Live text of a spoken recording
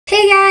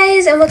Hey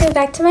guys, and welcome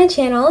back to my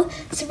channel.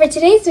 So for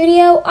today's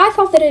video, I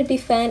thought that it would be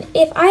fun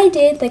if I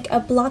did like a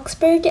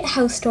Bloxburg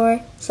house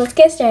tour. So let's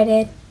get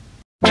started.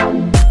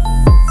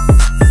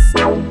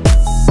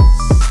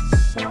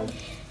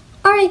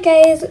 Alright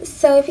guys,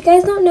 so if you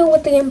guys don't know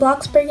what the game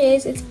Bloxburg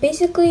is, it's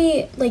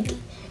basically like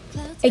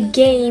a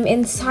game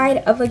inside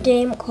of a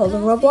game called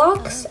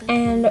Roblox.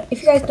 And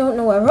if you guys don't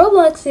know what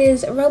Roblox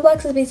is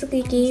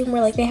basically a game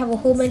where like they have a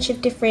whole bunch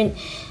of different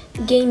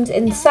games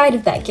inside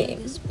of that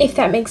game, if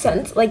that makes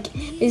sense. Like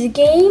there's a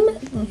game,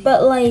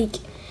 but like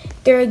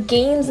there are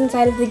games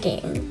inside of the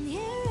game.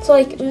 So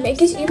like I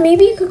guess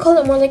maybe you could call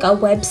it more like a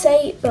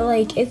website, but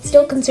like it's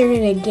still considered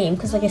a game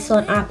because like it's still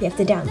an app you have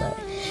to download.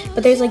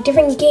 But there's like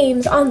different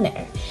games on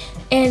there,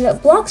 and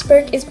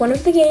Bloxburg is one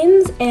of the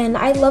games, and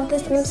I love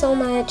this game so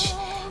much.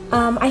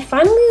 I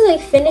finally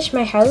like finished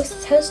my house.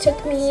 This house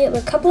took me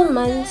a couple of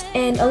months,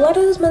 and a lot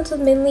of those months was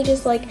mainly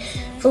just like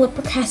full of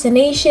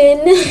procrastination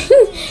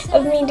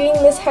of me doing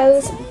this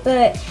house.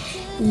 But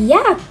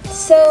yeah,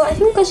 so I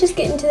think let's just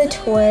get into the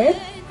tour.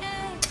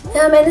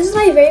 And this is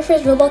my very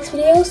first Roblox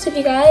video, so if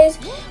you guys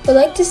would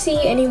like to see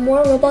any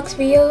more Roblox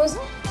videos,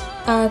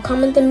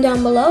 comment them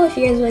down below if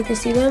you guys would like to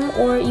see them,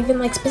 or even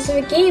like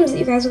specific games that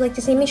you guys would like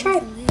to see me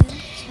try.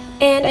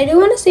 And I do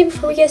want to say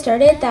before we get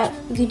started that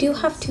you do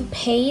have to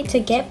pay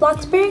to get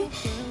Bloxburg.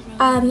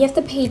 You have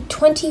to pay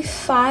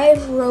 25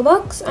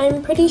 Robux,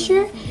 I'm pretty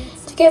sure,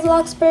 to get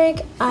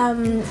Bloxburg.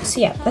 So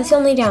yeah, that's the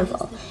only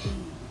downfall.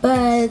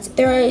 But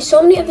there are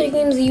so many other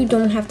games that you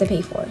don't have to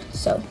pay for,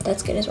 so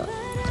that's good as well.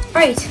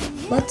 Alright,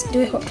 let's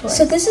do a tour.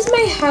 So this is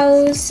my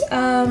house.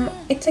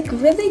 It's like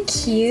really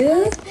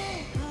cute.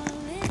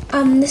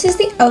 This is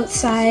the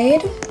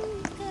outside.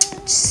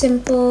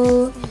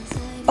 Simple.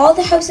 All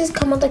the houses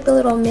come with like the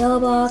little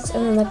mailbox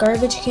and then the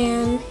garbage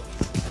can.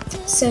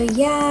 So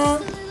yeah,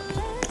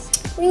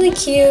 really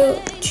cute.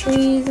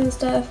 Trees and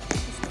stuff.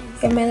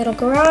 Got my little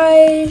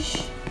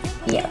garage.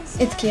 Yeah,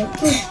 it's cute.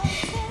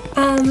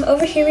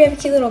 Over here we have a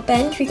cute little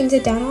bench we can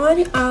sit down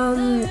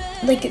on.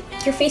 Like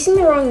you're facing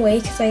the wrong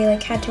way because I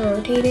like had to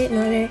rotate it in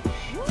order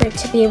for it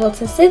to be able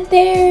to sit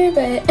there,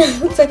 but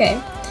it's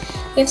okay.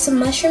 We have some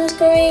mushrooms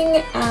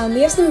growing.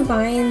 We have some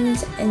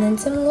vines and then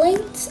some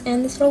lights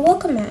and this little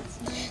welcome mat.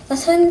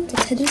 Let's head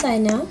inside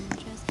now.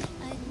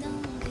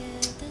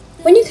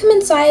 When you come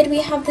inside, we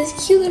have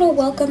this cute little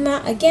welcome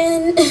mat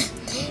again.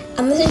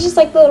 This is just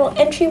like the little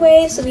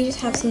entryway, so we just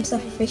have some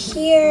stuff over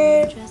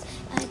here.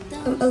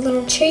 A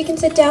little chair you can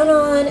sit down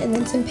on, and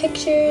then some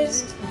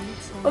pictures.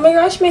 Oh my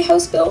gosh, my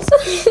house bills.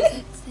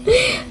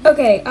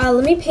 Okay,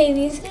 let me pay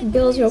these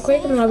bills real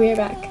quick, and then I'll be right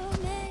back.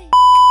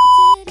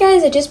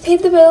 Guys, I just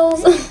paid the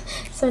bills,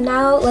 so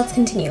now let's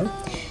continue.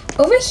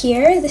 Over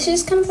here, this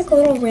is kind of like a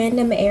little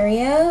random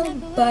area,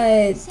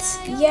 but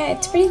yeah,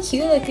 it's pretty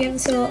cute. Like we have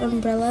this little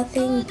umbrella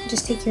thing.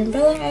 Just take your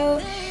umbrella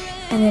out,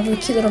 and we have a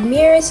cute little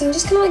mirror, so you can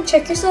just kind of like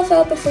check yourself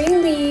out before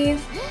you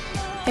leave.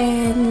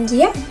 And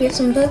yeah, we have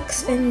some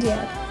books, and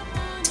yeah.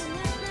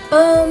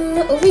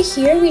 Over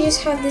here, we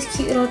just have this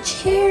cute little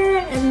chair,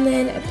 and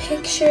then a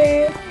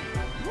picture.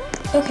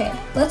 Okay,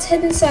 let's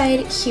head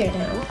inside here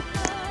now.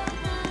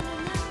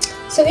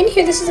 So in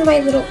here, this is my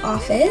little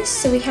office.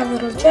 So we have a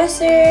little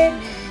dresser.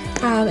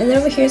 And then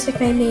over here is like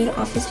my main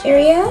office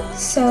area.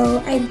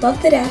 So I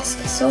love the desk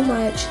so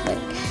much. Like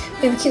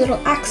we have a cute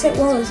little accent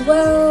wall as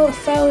well, a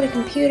phone, a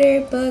computer,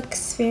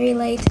 books, fairy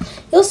lights.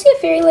 You'll see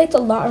fairy lights a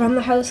lot around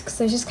the house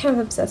because I'm just kind of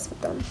obsessed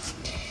with them.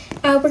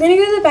 We're gonna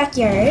go to the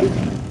backyard.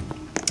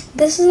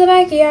 This is the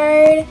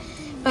backyard.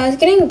 It's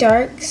getting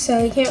dark,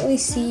 so you can't really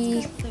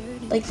see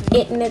like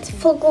it in its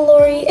full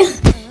glory.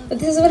 But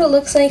this is what it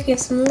looks like. We have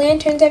some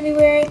lanterns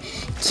everywhere.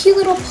 Cute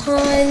little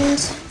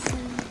pond.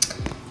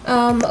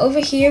 Over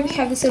here we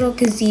have this little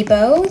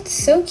gazebo. It's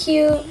so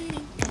cute.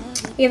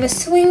 We have a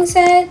swing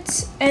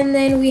set, and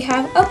then we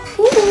have a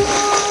pool.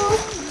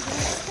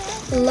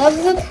 Love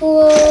the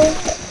pool.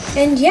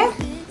 And yeah,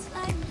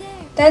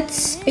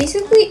 that's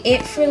basically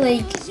it for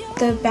like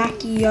the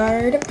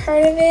backyard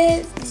part of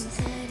it.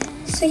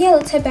 So yeah,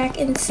 let's head back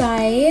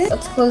inside.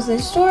 Let's close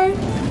this door.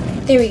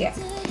 There we go.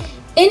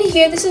 In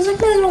here, this is like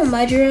my little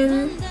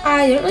mudroom.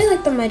 I don't really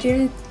like the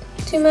mudroom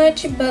too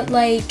much, but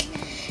like,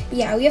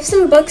 yeah, we have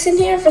some books in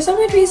here for some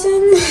odd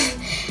reason.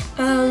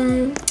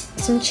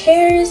 Some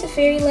chairs,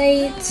 fairy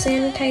lights,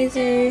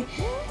 sanitizer,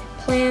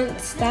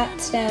 plants,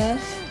 that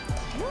stuff.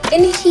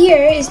 In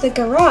here is the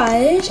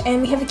garage,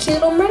 and we have a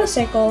cute little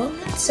motorcycle.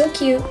 It's so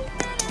cute.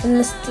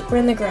 And we're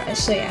in the garage,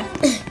 so yeah.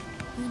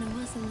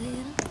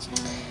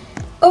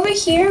 Over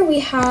here we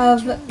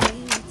have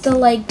the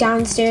like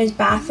downstairs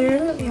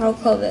bathroom. Here, I'll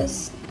close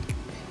this.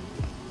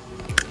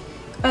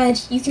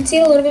 You can see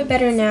it a little bit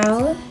better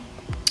now.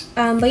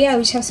 But yeah,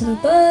 we just have some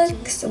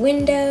books, a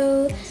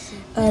window,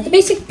 the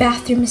basic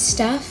bathroom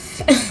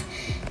stuff.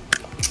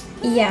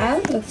 Yeah,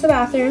 that's the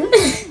bathroom.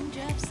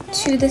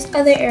 To this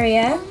other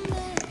area.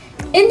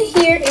 In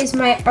here is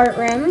my art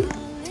room.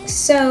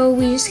 So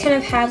we just kind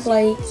of have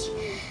like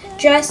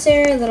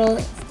dresser, a little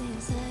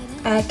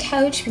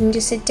couch, we can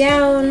just sit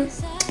down.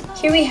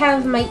 Here we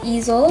have my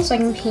easel so I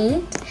can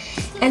paint.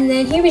 And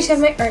then here we just have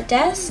my art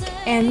desk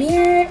and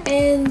mirror,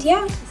 and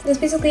yeah, that's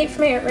basically it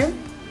for my art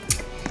room.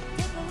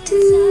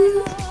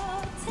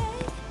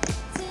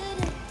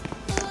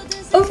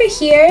 Over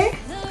here,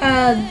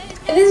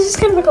 this is just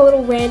kind of like a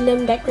little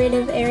random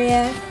decorative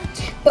area,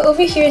 but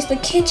over here is the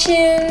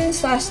kitchen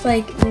slash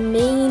like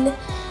main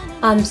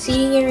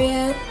seating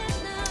area.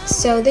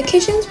 So the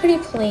kitchen's pretty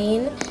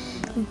plain,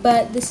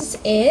 but this is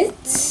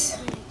it.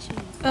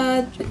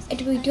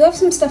 We do have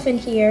some stuff in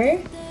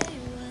here.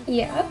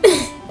 Yeah,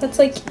 that's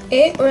like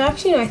it. Or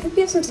actually, no, I think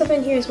we have some stuff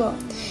in here as well.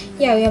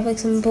 Yeah, we have like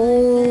some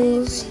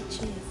bowls,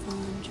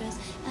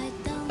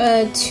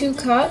 2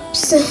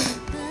 cups.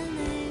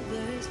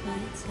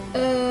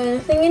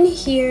 Nothing in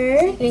here.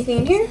 Anything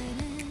in here?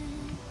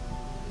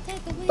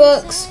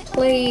 Books,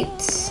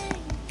 plates.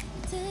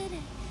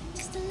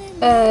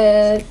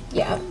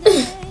 Yeah.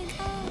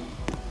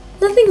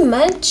 Nothing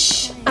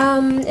much.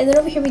 And then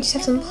over here we just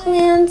have some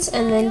plants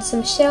and then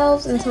some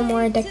shelves and some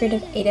more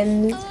decorative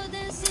items.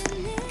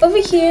 Over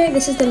here,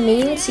 this is the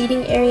main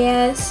seating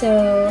area,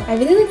 so I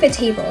really like the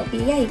table.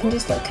 But yeah, you can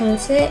just like kind of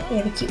sit. We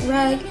have a cute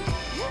rug.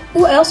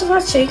 Oh, I also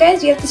forgot to show you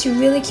guys, we have this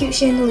really cute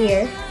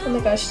chandelier. Oh my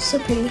gosh, it's so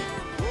pretty.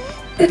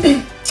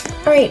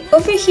 Alright,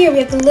 over here we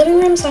have the living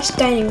room slash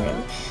dining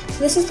room. So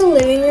this is the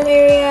living room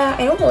area.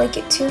 I don't like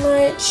it too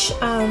much.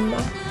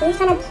 It's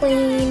kind of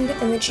plain,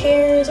 and the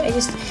chairs, I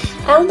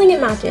don't think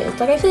it matches.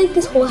 Like, I feel like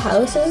this whole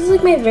house, this is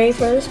like my very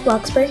first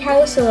Bloxburg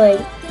house, so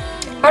like,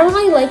 I don't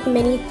really like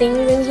many things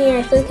in here.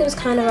 I feel like it was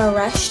kind of a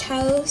rushed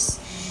house.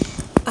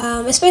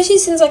 Especially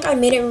since like I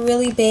made it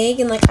really big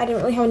and like I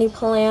didn't really have any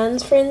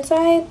plans for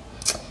inside.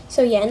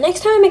 So yeah,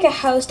 next time I make a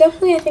house,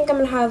 definitely I think I'm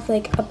gonna have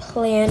like a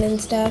plan and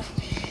stuff.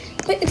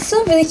 But it's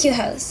still a really cute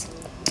house.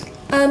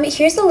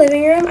 Here's the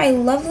living room. I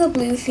love the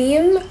blue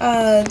theme.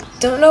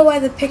 Don't know why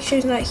the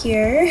picture's not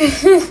here.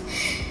 You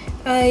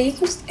can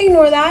just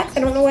ignore that.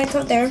 I don't know why it's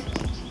not there.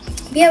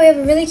 But yeah, we have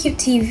a really cute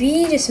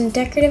TV, just some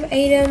decorative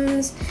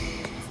items.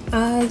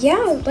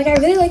 Yeah, like I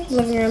really like the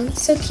living room.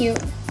 It's so cute.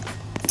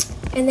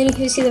 And then you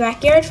can see the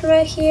backyard from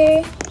out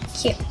here.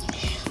 Cute.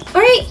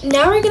 Alright,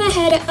 now we're gonna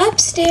head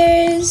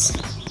upstairs.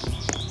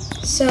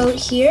 So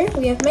here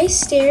we have my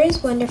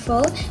stairs.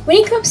 Wonderful. When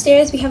you come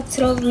upstairs, we have this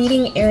little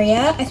reading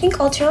area. I think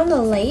I'll turn on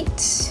the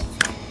light.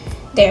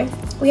 There.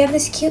 We have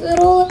this cute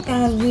little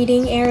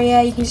reading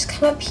area. You can just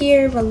come up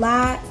here,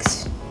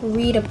 relax,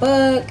 read a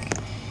book.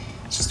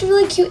 It's just a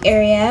really cute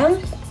area.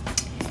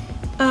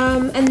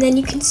 And then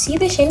you can see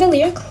the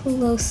chandelier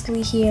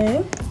closely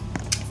here.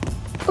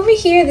 Over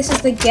here, this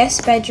is the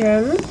guest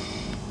bedroom.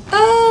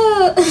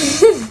 Oh!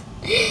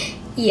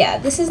 Yeah,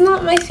 this is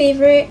not my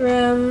favorite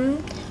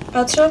room.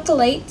 I'll turn off the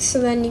lights so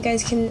then you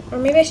guys can, or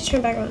maybe I should turn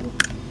it back on.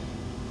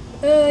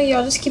 Yeah,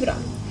 I'll just keep it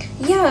on.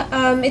 Yeah,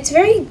 it's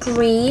very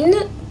green.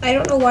 I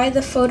don't know why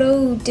the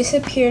photo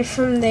disappeared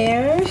from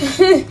there.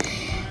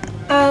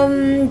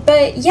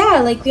 But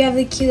yeah, like we have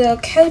the cute little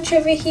couch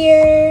over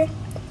here.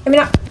 I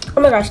mean,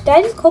 oh my gosh, did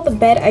I just call the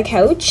bed a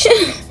couch?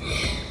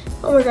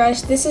 Oh my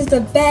gosh, this is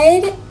the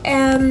bed.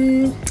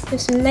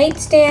 There's some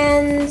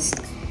nightstands,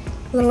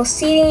 little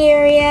seating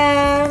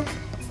area.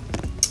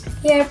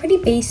 Yeah, pretty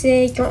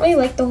basic. Don't really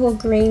like the whole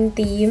green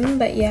theme,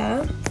 but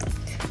yeah.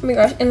 Oh my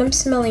gosh, and I'm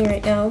smelling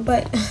right now,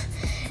 but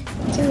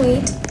I can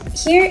wait.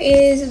 Here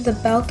is the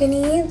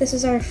balcony. This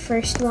is our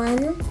first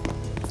one.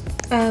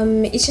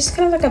 It's just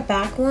kind of like a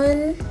back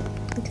one.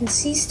 You can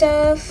see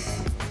stuff.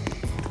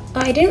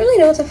 I didn't really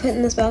know what to put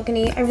in this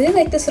balcony. I really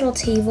like this little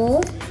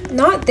table.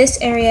 Not this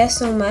area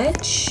so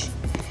much.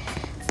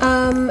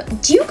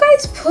 Do you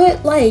guys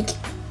put like,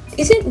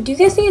 do you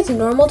guys think it's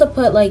normal to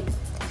put like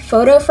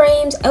photo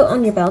frames out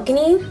on your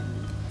balcony?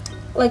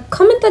 Like,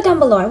 comment that down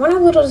below. I want to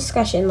have a little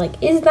discussion.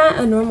 Like, is that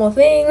a normal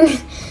thing?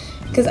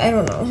 Because I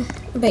don't know.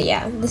 But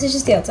yeah, this is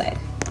just the outside.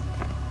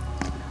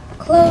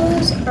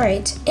 Close.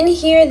 Alright, in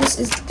here, this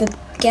is the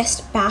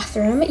guest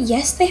bathroom.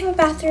 Yes, they have a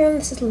bathroom.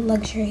 This is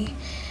luxury.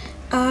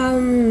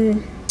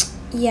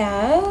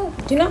 Yeah,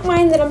 do not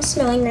mind that I'm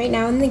smelling right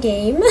now in the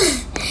game.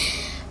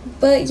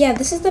 But yeah,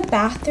 this is the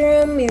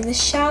bathroom. We have the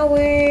shower.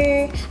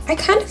 I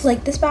kind of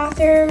like this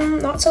bathroom,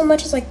 not so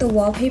much as like the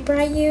wallpaper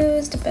I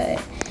used,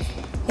 but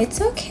it's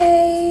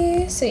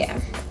okay. So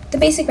yeah, the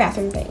basic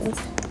bathroom things.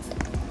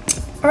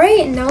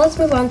 Alright, now let's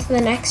move on to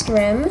the next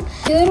room.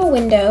 A little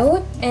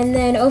window, and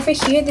then over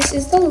here, this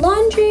is the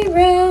laundry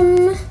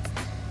room.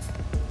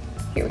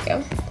 Here we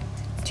go.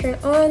 Turn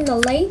on the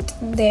light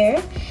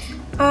there.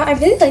 I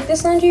really like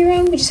this laundry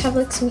room. We just have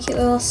like some cute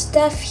little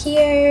stuff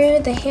here.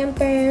 The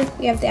hamper.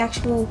 We have the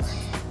actual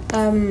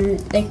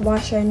like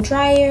washer and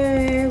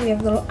dryer. We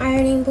have a little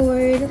ironing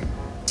board.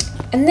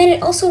 And then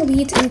it also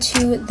leads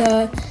into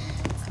the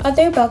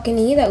other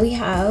balcony that we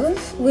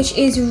have, which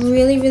is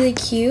really, really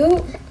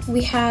cute.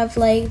 We have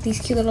like these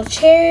cute little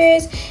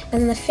chairs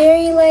and the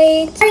fairy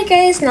lights. Alright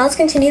guys, now let's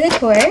continue the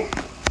tour.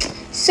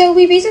 So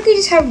we basically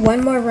just have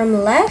one more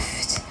room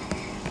left.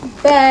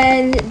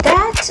 But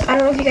that, I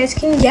don't know if you guys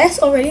can guess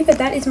already, but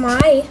that is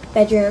my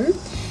bedroom.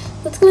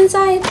 Let's go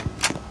inside.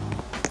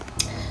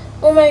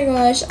 Oh my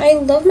gosh, I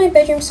love my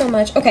bedroom so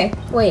much. Okay,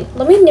 wait,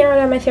 let me narrow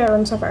down my favorite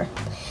room so far.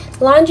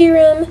 laundry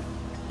room,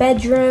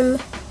 bedroom,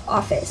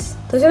 office.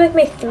 Those are like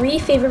my 3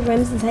 favorite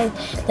rooms inside,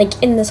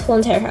 like in this whole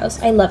entire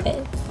house. I love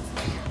it.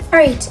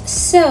 Alright,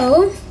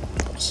 so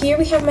here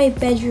we have my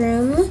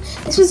bedroom.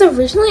 This was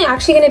originally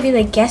actually going to be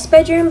the guest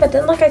bedroom, but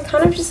then like I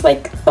kind of just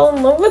like fell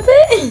in love with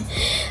it.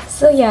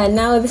 So yeah,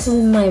 now this is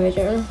my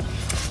bedroom.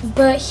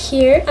 But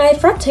here, I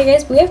forgot to tell you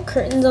guys, we have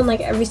curtains on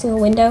like every single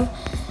window.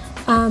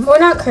 Or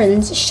not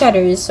curtains,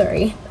 shutters,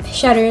 sorry.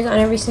 Shutters on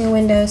every single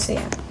window, so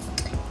yeah.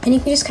 And you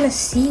can just kind of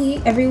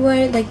see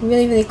everyone like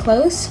really, really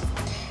close.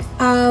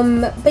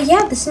 But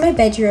yeah, this is my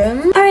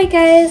bedroom. Alright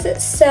guys,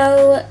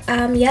 so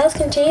yeah, let's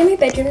continue my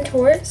bedroom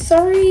tour.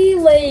 Sorry,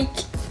 like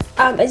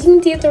as you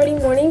can see, it's already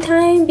morning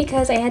time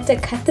because I had to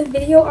cut the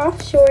video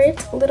off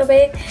short a little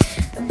bit.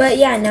 But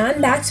yeah, now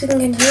I'm back so we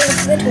can continue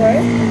with the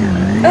tour.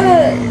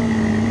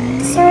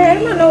 Sorry, I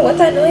don't know what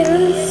that noise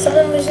is.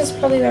 Someone was just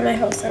probably by my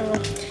house, I don't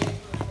know.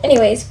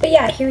 Anyways, but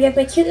yeah, here we have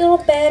my cute little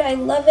bed. I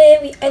love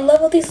it. I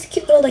love all these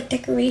cute little like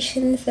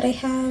decorations that I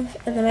have,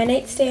 and then my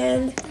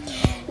nightstand.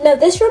 Now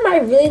this room, I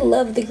really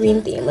love the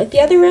green theme. Like the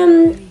other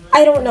room,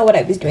 I don't know what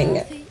I was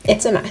doing.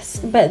 It's a mess.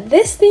 But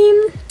this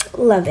theme,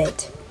 love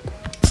it.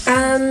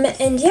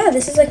 And yeah,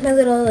 this is like my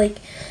little like,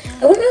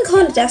 I wouldn't really call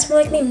it a desk,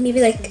 more like maybe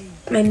like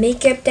my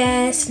makeup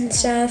desk and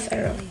stuff. I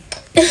don't know.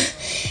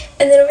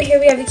 And then over here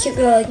we have a cute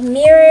little like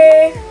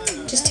mirror.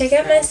 Just check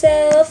out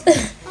myself.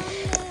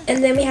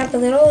 And then we have a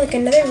little like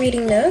another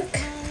reading nook.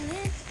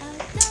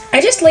 I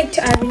just like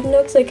to add reading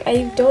nooks. Like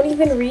I don't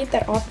even read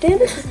that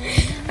often.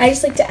 I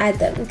just like to add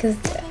them because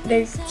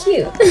they're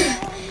cute.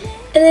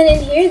 And then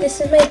in here, this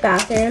is my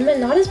bathroom.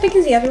 Not as big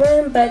as the other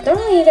one, but don't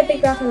really need a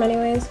big bathroom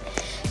anyways.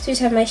 So we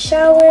just have my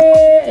shower,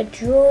 a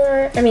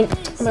drawer. I mean,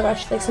 oh my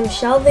gosh, like some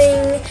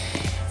shelving.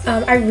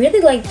 I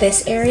really like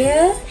this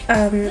area.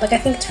 Like I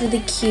think it's really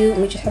cute.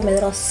 We just have my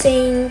little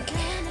sink,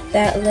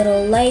 that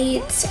little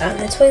light,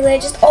 the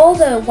toilet, just all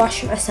the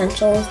washroom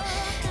essentials.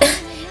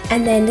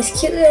 And then this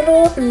cute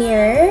little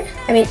mirror.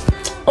 I mean,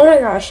 oh my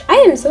gosh, I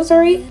am so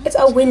sorry. It's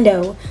a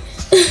window.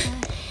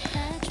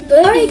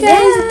 But alright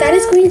guys, that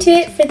is going to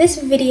it for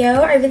this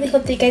video. I really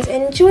hope that you guys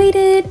enjoyed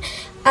it.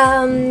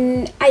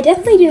 I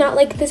definitely do not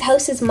like this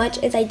house as much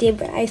as I did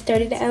when I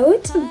started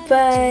out,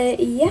 but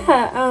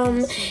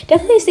yeah,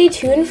 definitely stay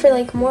tuned for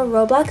like more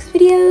Roblox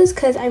videos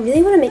because I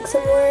really want to make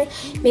some more,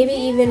 maybe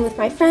even with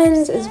my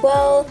friends as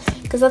well,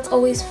 because that's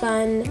always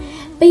fun.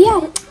 But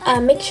yeah,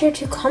 make sure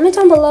to comment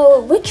down below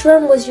which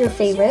room was your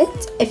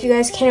favorite, if you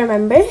guys can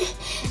remember,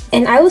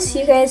 and I will see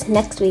you guys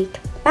next week.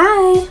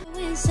 Bye!